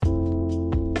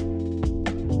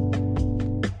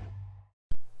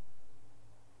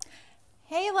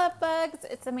love bugs.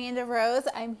 It's Amanda Rose.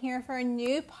 I'm here for a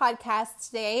new podcast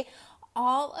today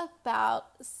all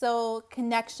about soul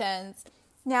connections.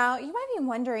 Now, you might be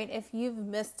wondering if you've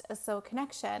missed a soul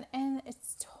connection, and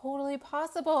it's totally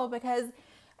possible because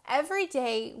every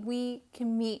day we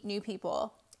can meet new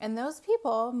people, and those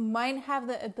people might have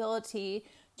the ability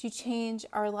to change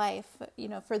our life,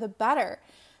 for the better.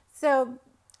 So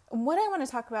what I want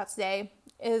to talk about today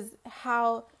is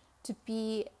how to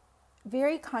be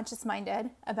very conscious-minded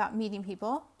about meeting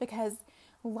people, because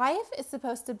life is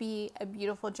supposed to be a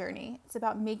beautiful journey. It's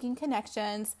about making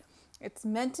connections. It's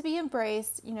meant to be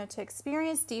embraced, to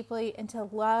experience deeply and to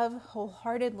love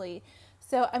wholeheartedly.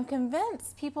 So I'm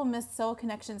convinced people miss soul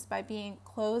connections by being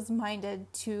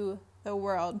closed-minded to the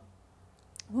world.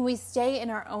 When we stay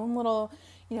in our own little,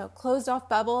 closed-off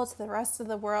bubble to the rest of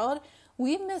the world,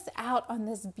 we miss out on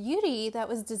this beauty that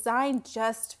was designed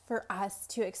just for us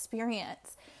to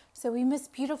experience. So we miss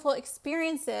beautiful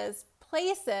experiences,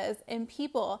 places, and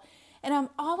people. And I'm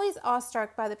always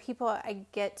awestruck by the people I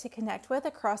get to connect with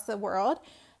across the world.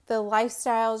 The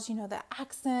lifestyles, the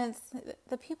accents,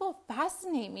 the people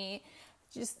fascinate me.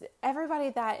 Just everybody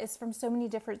that is from so many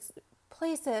different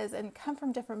places and come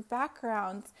from different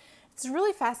backgrounds. It's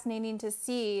really fascinating to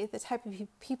see the type of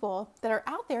people that are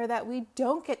out there that we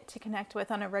don't get to connect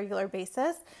with on a regular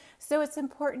basis. So it's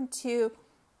important to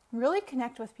really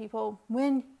connect with people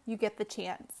when you get the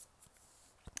chance.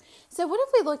 So what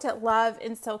if we looked at love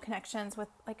and soul connections with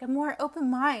like a more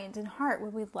open mind and heart?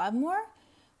 Would we love more?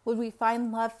 Would we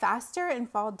find love faster and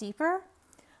fall deeper?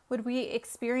 Would we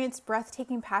experience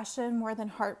breathtaking passion more than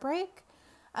heartbreak?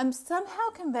 I'm somehow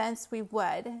convinced we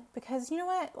would, because you know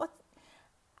what?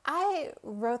 I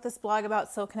wrote this blog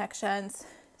about soul connections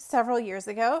several years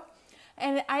ago,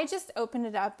 and I just opened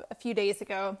it up a few days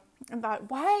ago and thought,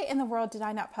 why in the world did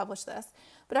I not publish this?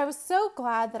 But I was so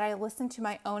glad that I listened to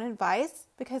my own advice,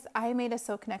 because I made a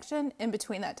soul connection in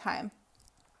between that time.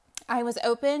 I was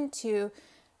open to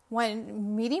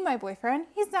meeting my boyfriend.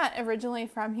 He's not originally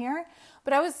from here,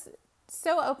 but I was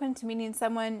so open to meeting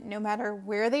someone no matter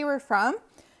where they were from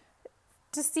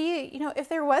to see, if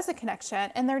there was a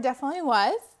connection, and there definitely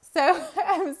was. So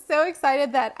I'm so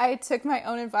excited that I took my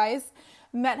own advice,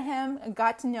 met him,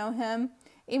 got to know him.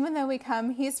 Even though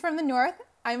he's from the north,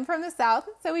 I'm from the south,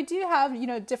 so we do have,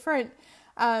 different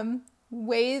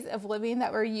ways of living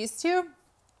that we're used to,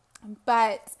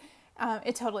 but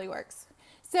it totally works.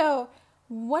 So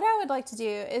what I would like to do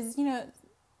is,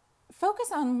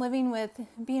 focus on living with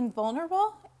being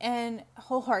vulnerable and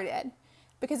wholehearted.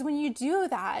 Because when you do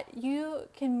that, you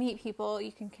can meet people,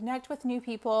 you can connect with new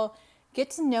people, get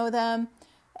to know them.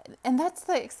 And that's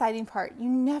the exciting part. You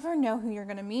never know who you're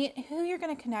going to meet, who you're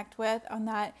going to connect with on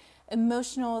that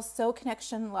emotional soul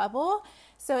connection level.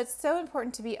 So it's so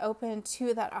important to be open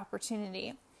to that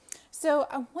opportunity. So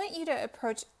I want you to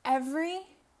approach every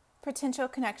potential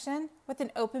connection with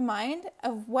an open mind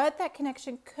of what that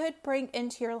connection could bring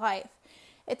into your life.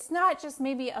 It's not just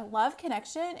maybe a love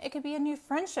connection. It could be a new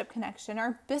friendship connection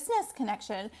or business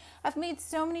connection. I've made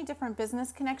so many different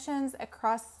business connections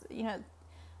across,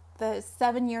 the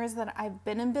 7 years that I've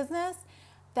been in business,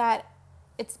 that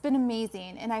it's been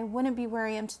amazing. And I wouldn't be where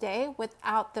I am today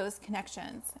without those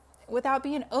connections, without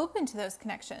being open to those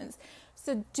connections.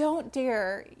 So don't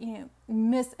dare,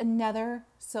 miss another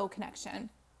soul connection.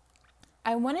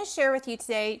 I want to share with you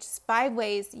today just 5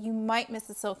 ways you might miss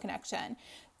a soul connection.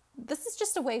 This is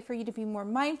just a way for you to be more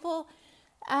mindful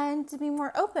and to be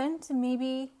more open to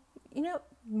maybe,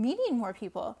 meeting more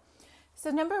people.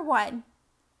 So number 1,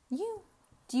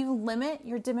 do you limit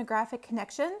your demographic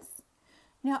connections?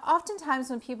 Now, oftentimes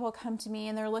when people come to me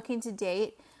and they're looking to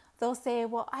date, they'll say,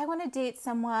 well, I want to date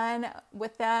someone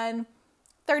within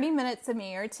 30 minutes of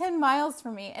me or 10 miles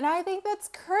from me. And I think that's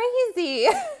crazy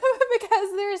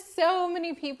because there's so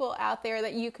many people out there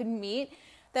that you can meet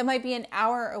that might be an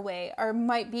hour away or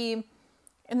might be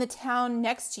in the town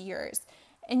next to yours.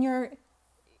 And you're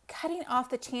cutting off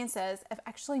the chances of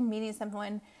actually meeting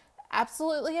someone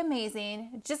absolutely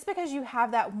amazing just because you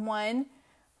have that one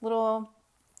little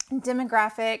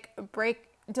demographic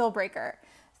deal breaker.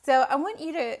 So I want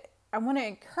to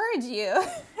encourage you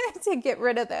to get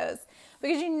rid of those,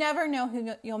 because you never know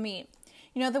who you'll meet.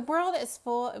 The world is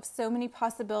full of so many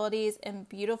possibilities and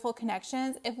beautiful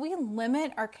connections. If we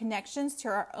limit our connections to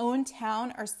our own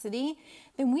town or city,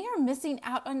 then we are missing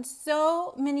out on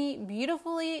so many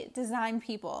beautifully designed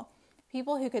people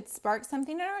who could spark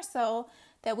something in our soul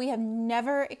that we have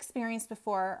never experienced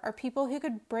before, or people who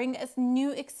could bring us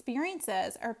new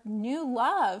experiences or new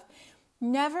love.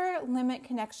 Never limit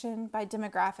connection by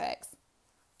demographics.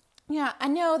 Yeah, I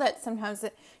know that sometimes,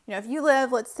 if you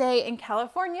live, let's say, in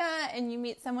California and you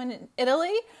meet someone in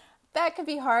Italy, that could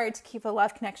be hard to keep a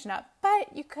love connection up.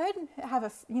 But you could have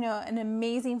an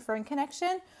amazing friend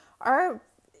connection.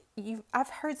 I've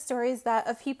heard stories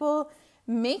of people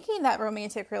making that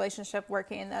romantic relationship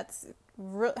working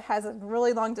has a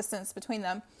really long distance between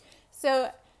them.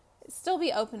 So still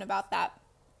be open about that.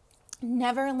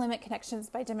 Never limit connections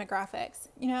by demographics.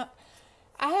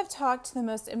 I have talked to the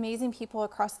most amazing people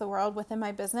across the world within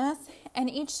my business, and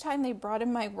each time they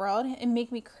broaden my world and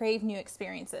make me crave new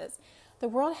experiences. The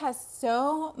world has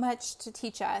so much to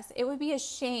teach us. It would be a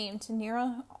shame to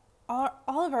narrow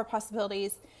all of our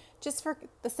possibilities just for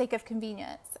the sake of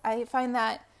convenience. I find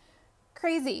that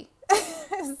crazy.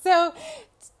 So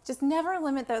just never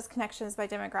limit those connections by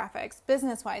demographics,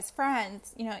 business-wise,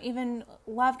 friends, even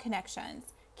love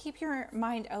connections. Keep your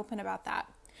mind open about that.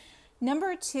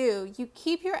 Number 2, you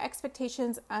keep your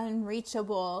expectations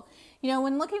unreachable.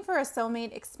 When looking for a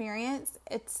soulmate experience,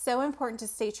 it's so important to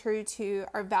stay true to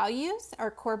our values, our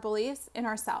core beliefs, and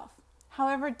ourselves.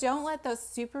 However, don't let those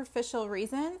superficial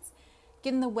reasons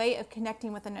get in the way of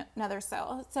connecting with another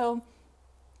soul. So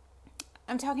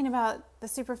I'm talking about the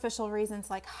superficial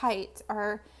reasons like height,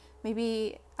 or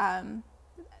maybe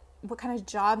what kind of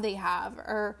job they have,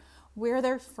 or where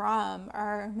they're from,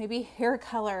 or maybe hair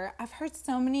color. I've heard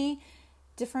so many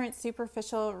different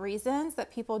superficial reasons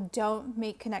that people don't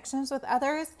make connections with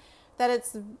others that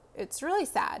it's really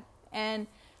sad. And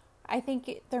I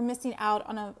think they're missing out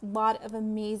on a lot of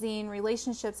amazing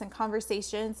relationships and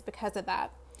conversations because of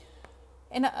that.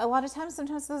 And a lot of times,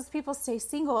 sometimes those people stay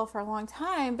single for a long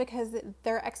time because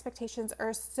their expectations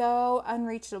are so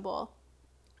unreachable.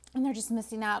 And they're just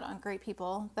missing out on great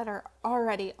people that are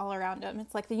already all around them.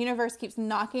 It's like the universe keeps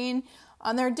knocking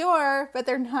on their door, but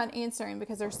they're not answering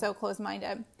because they're so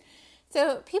close-minded.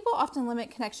 So people often limit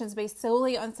connections based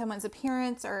solely on someone's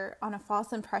appearance or on a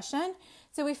false impression.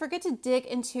 So we forget to dig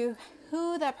into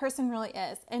who that person really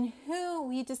is, and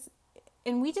we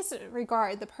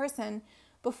disregard the person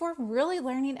before really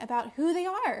learning about who they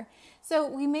are. So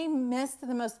we may miss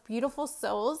the most beautiful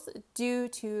souls due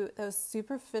to those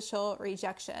superficial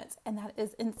rejections, and that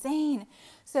is insane.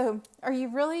 So do you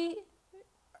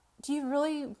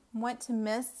really want to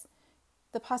miss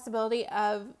the possibility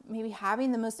of maybe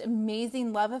having the most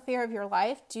amazing love affair of your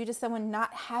life due to someone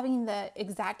not having the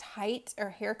exact height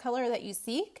or hair color that you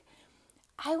seek?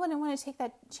 I wouldn't want to take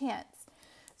that chance.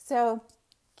 So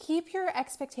keep your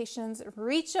expectations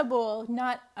reachable,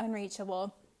 not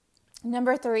unreachable.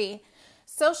 Number 3,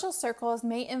 social circles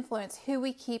may influence who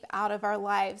we keep out of our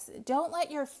lives. Don't let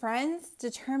your friends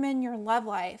determine your love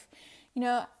life.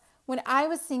 When I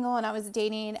was single and I was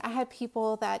dating, I had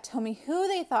people that told me who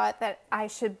they thought that I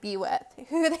should be with,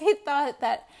 who they thought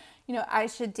that, I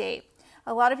should date.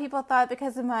 A lot of people thought,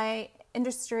 because of my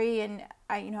industry and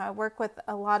I work with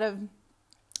a lot of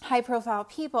high profile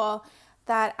people,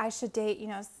 that I should date,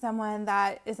 someone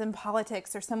that is in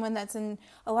politics or someone that's in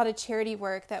a lot of charity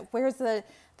work, that wears the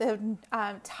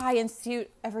tie and suit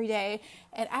every day.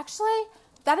 And actually,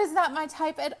 that is not my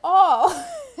type at all.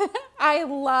 I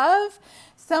love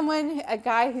a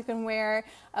guy who can wear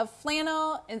a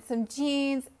flannel and some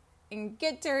jeans and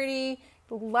get dirty,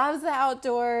 loves the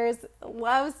outdoors,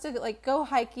 loves to go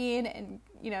hiking and,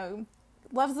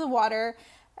 loves the water.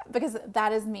 Because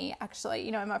that is me, actually.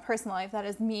 In my personal life, that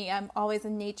is me. I'm always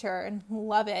in nature and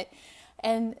love it.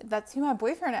 And that's who my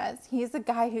boyfriend is. He's a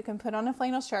guy who can put on a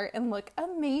flannel shirt and look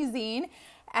amazing.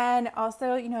 And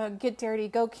also, get dirty,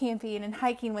 go camping and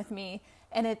hiking with me.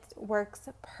 And it works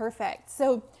perfect.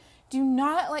 So do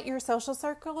not let your social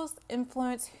circles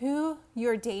influence who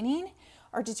you're dating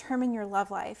or determine your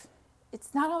love life.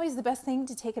 It's not always the best thing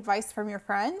to take advice from your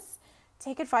friends.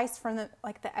 Take advice from the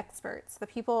experts, the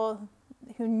people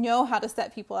who know how to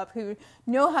set people up, who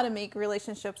know how to make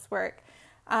relationships work.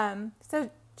 So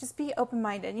just be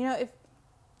open-minded. If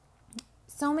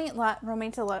soulmate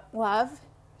romantic love,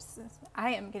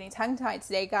 I am getting tongue-tied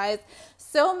today, guys.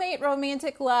 Soulmate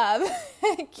romantic love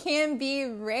can be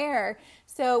rare.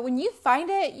 So when you find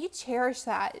it, you cherish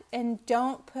that and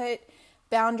don't put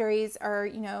boundaries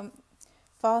or,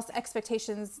 false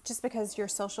expectations just because your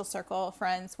social circle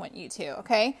friends want you to,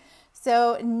 okay?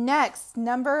 So next,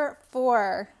 number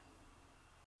 4.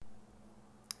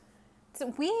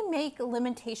 So we make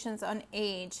limitations on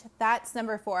age. That's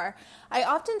number 4. I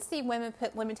often see women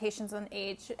put limitations on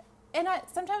age, and I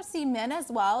sometimes see men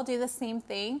as well do the same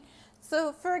thing.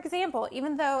 So for example,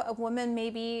 even though a woman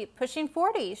may be pushing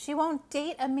 40, she won't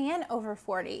date a man over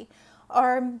 40.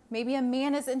 Or maybe a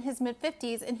man is in his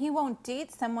mid-50s and he won't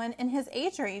date someone in his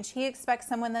age range. He expects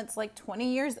someone that's 20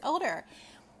 years older.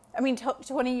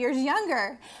 20 years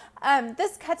younger.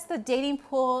 This cuts the dating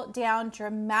pool down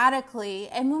dramatically.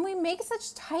 And when we make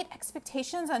such tight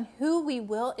expectations on who we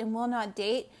will and will not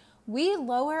date, we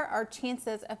lower our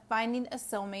chances of finding a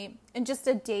soulmate and just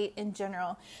a date in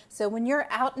general. So when you're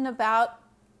out and about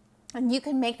and you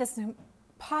can make this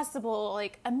possible,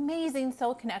 like amazing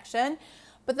soul connection,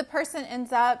 but the person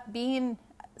ends up being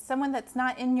someone that's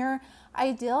not in your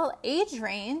ideal age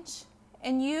range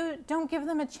and you don't give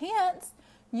them a chance,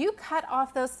 you cut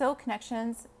off those soul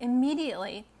connections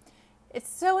immediately. It's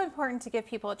so important to give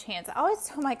people a chance. I always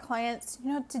tell my clients,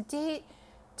 to date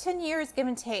 10 years, give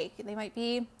and take. They might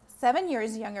be 7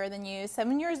 years younger than you,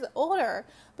 7 years older,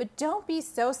 but don't be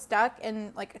so stuck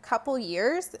in like a couple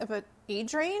years of an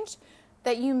age range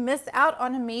that you miss out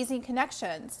on amazing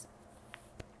connections.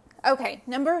 Okay,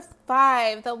 number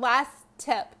 5, the last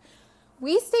tip.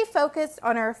 We stay focused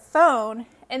on our phone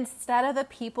instead of the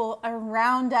people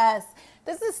around us.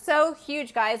 This is so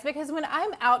huge, guys, because when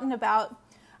I'm out and about,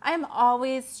 I'm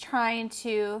always trying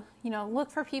to,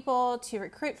 look for people to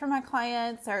recruit for my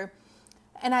clients,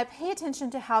 and I pay attention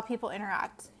to how people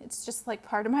interact. It's just like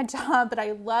part of my job, but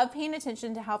I love paying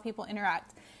attention to how people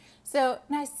interact. So,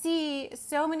 and I see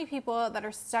so many people that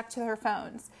are stuck to their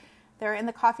phones. They're in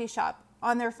the coffee shop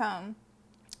on their phone.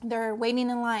 They're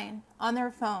waiting in line on their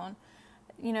phone.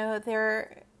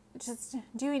 They're just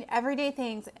doing everyday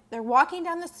things. They're walking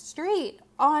down the street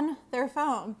on their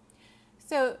phone.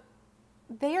 So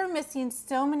they are missing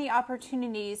so many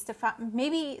opportunities to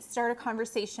maybe start a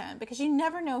conversation, because you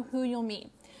never know who you'll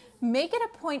meet. Make it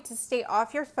a point to stay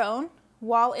off your phone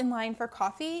while in line for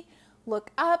coffee.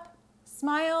 Look up,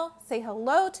 smile, say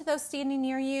hello to those standing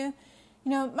near you.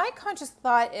 My conscious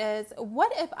thought is,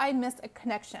 what if I miss a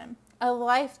connection, a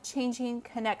life-changing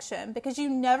connection? Because you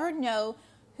never know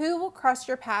who will cross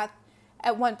your path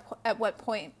at what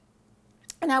point.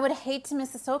 And I would hate to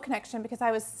miss a soul connection because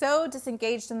I was so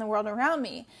disengaged in the world around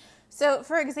me. So,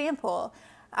 for example,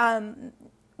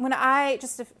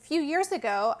 just a few years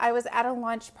ago, I was at a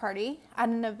launch party at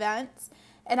an event,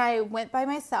 and I went by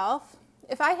myself.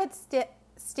 If I had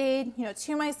stayed,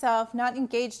 to myself, not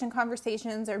engaged in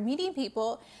conversations or meeting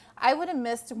people, I would have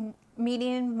missed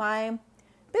meeting my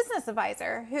business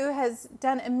advisor, who has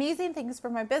done amazing things for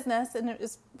my business, and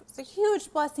it's a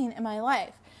huge blessing in my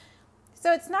life.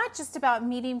 So it's not just about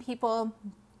meeting people,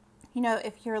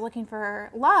 if you're looking for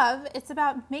love, it's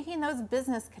about making those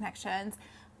business connections,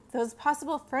 those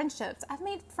possible friendships. I've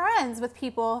made friends with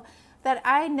people that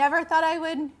I never thought I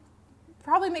would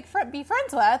probably be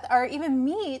friends with or even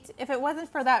meet if it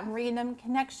wasn't for that random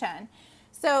connection.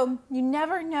 So you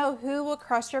never know who will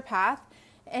cross your path,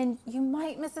 and you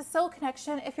might miss a soul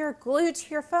connection if you're glued to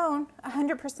your phone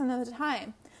 100% of the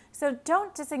time. So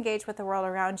don't disengage with the world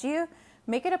around you.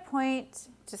 Make it a point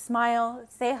to smile,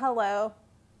 say hello,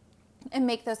 and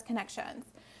make those connections.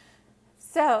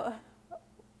 So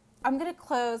I'm going to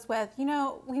close with,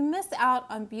 we miss out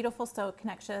on beautiful soul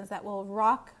connections that will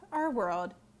rock our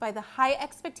world by the high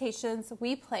expectations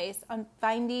we place on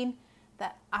finding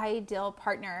the ideal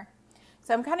partner.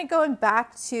 So I'm kind of going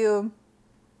back to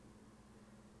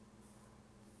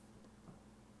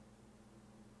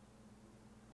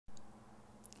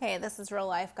hey, this is real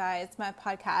life, guys. My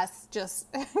podcast just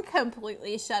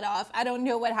completely shut off. I don't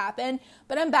know what happened,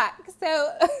 but I'm back.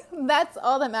 So that's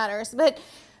all that matters. But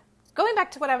going back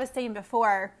to what I was saying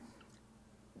before,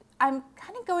 I'm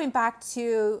kind of going back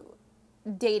to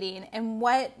dating and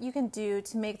what you can do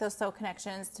to make those soul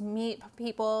connections, to meet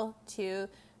people, to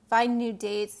find new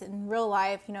dates in real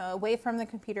life, away from the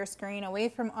computer screen, away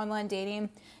from online dating.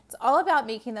 It's all about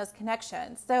making those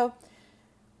connections.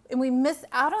 And we miss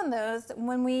out on those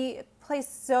when we place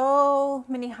so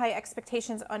many high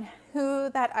expectations on who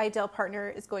that ideal partner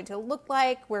is going to look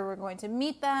like, where we're going to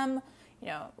meet them,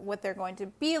 what they're going to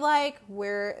be like,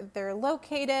 where they're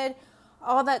located,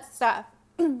 all that stuff.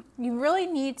 You really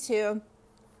need to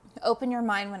open your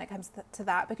mind when it comes to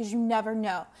that, because you never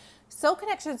know. Soul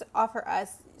connections offer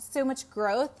us so much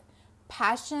growth,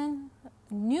 passion,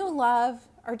 new love,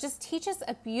 or just teach us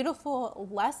a beautiful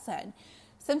lesson.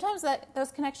 Sometimes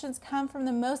those connections come from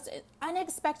the most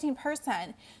unexpected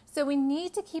person. So we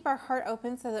need to keep our heart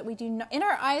open so that we do not, and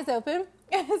our eyes open,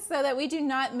 so that we do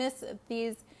not miss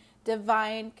these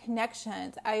divine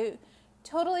connections. I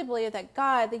totally believe that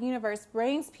God, the universe,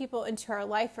 brings people into our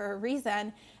life for a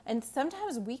reason. And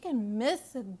sometimes we can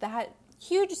miss that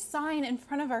huge sign in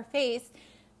front of our face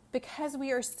because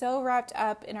we are so wrapped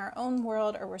up in our own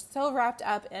world, or we're so wrapped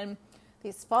up in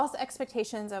these false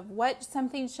expectations of what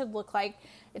something should look like.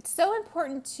 It's so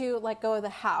important to let go of the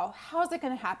how. How is it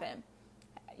going to happen?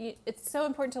 It's so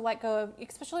important to let go of,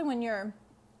 especially when you're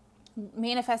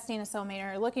manifesting a soulmate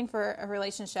or looking for a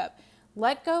relationship.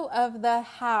 Let go of the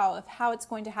how, of how it's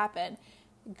going to happen.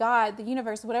 God, the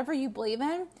universe, whatever you believe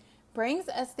in, brings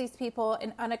us these people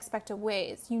in unexpected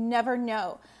ways. You never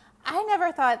know. I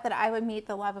never thought that I would meet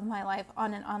the love of my life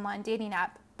on an online dating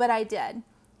app, but I did.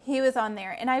 He was on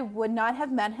there, and I would not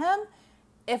have met him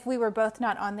if we were both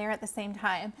not on there at the same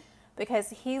time, because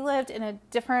he lived in a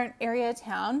different area of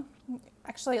town,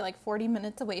 actually like 40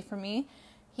 minutes away from me.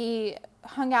 He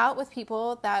hung out with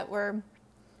people that were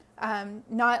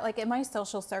not like in my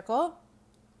social circle.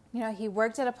 You know, he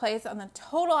worked at a place on the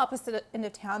total opposite end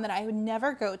of town that I would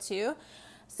never go to.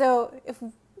 So if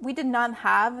we did not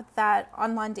have that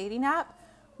online dating app,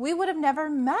 we would have never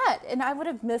met, and I would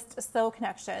have missed a soul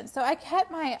connection. So I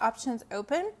kept my options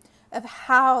open of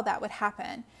how that would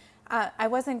happen. I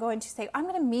wasn't going to say, I'm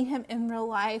going to meet him in real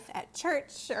life at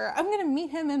church, or I'm going to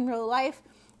meet him in real life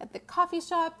at the coffee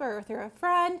shop or through a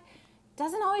friend. It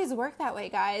doesn't always work that way,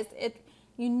 guys.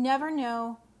 You never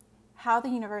know how the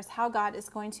universe, how God is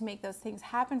going to make those things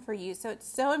happen for you. So it's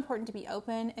so important to be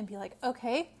open and be like,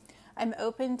 okay, I'm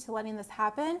open to letting this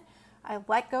happen. I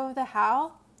let go of the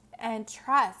how and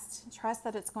trust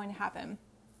that it's going to happen.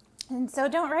 And so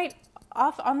don't write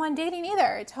off online dating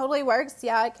either. It totally works.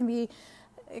 Yeah, it can be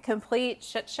a complete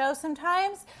shit show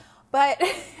sometimes, but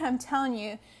I'm telling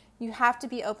you, you have to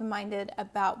be open-minded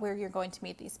about where you're going to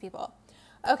meet these people.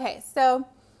 Okay, so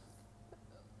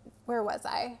where was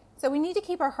I? So we need to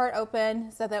keep our heart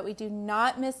open so that we do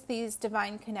not miss these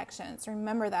divine connections.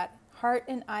 Remember that, heart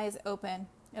and eyes open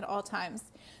at all times.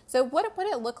 So what would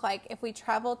it look like if we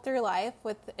traveled through life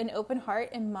with an open heart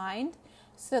and mind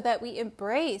so that we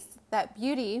embrace that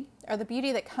beauty, or the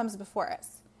beauty that comes before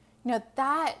us? You know,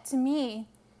 that to me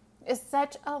is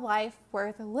such a life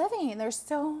worth living. There's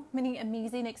so many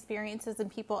amazing experiences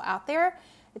and people out there.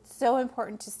 It's so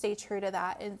important to stay true to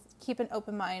that and keep an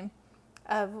open mind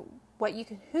of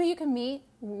who you can meet,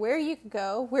 where you could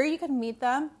go, where you can meet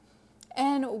them,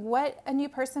 and what a new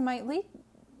person might lead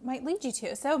you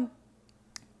to. So,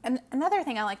 and another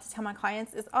thing I like to tell my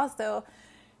clients is also,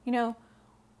 you know,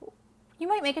 you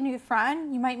might make a new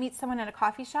friend, you might meet someone at a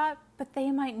coffee shop, but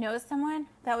they might know someone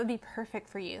that would be perfect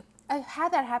for you. I've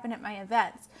had that happen at my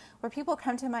events, where people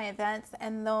come to my events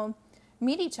and they'll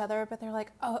meet each other, but they're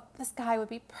like, oh, this guy would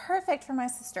be perfect for my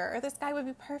sister, or this guy would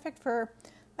be perfect for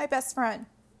my best friend.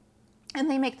 And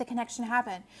they make the connection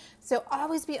happen. So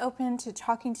always be open to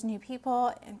talking to new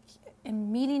people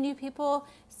and meeting new people.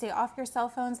 Stay off your cell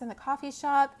phones in the coffee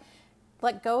shop.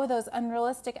 Let go of those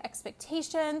unrealistic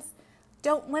expectations.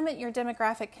 Don't limit your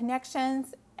demographic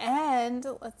connections. And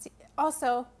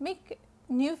also make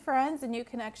new friends and new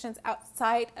connections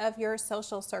outside of your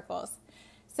social circles.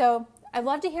 So I'd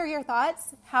love to hear your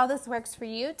thoughts, how this works for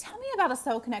you. Tell me about a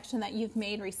soul connection that you've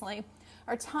made recently.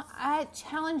 Or I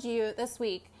challenge you this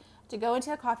week to go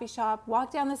into a coffee shop,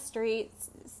 walk down the street,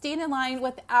 stand in line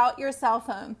without your cell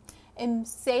phone, and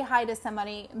say hi to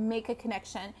somebody, make a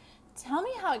connection. Tell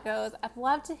me how it goes. I'd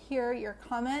love to hear your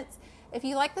comments. If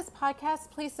you like this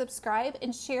podcast, please subscribe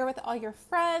and share with all your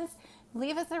friends.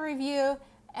 Leave us a review,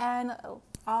 and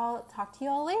I'll talk to you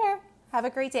all later. Have a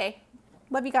great day.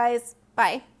 Love you guys.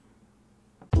 Bye.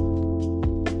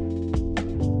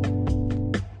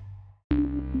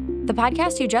 The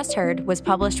podcast you just heard was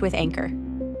published with Anchor.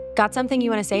 Got something you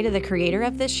want to say to the creator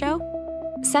of this show?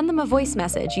 Send them a voice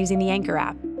message using the Anchor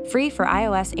app, free for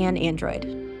iOS and Android.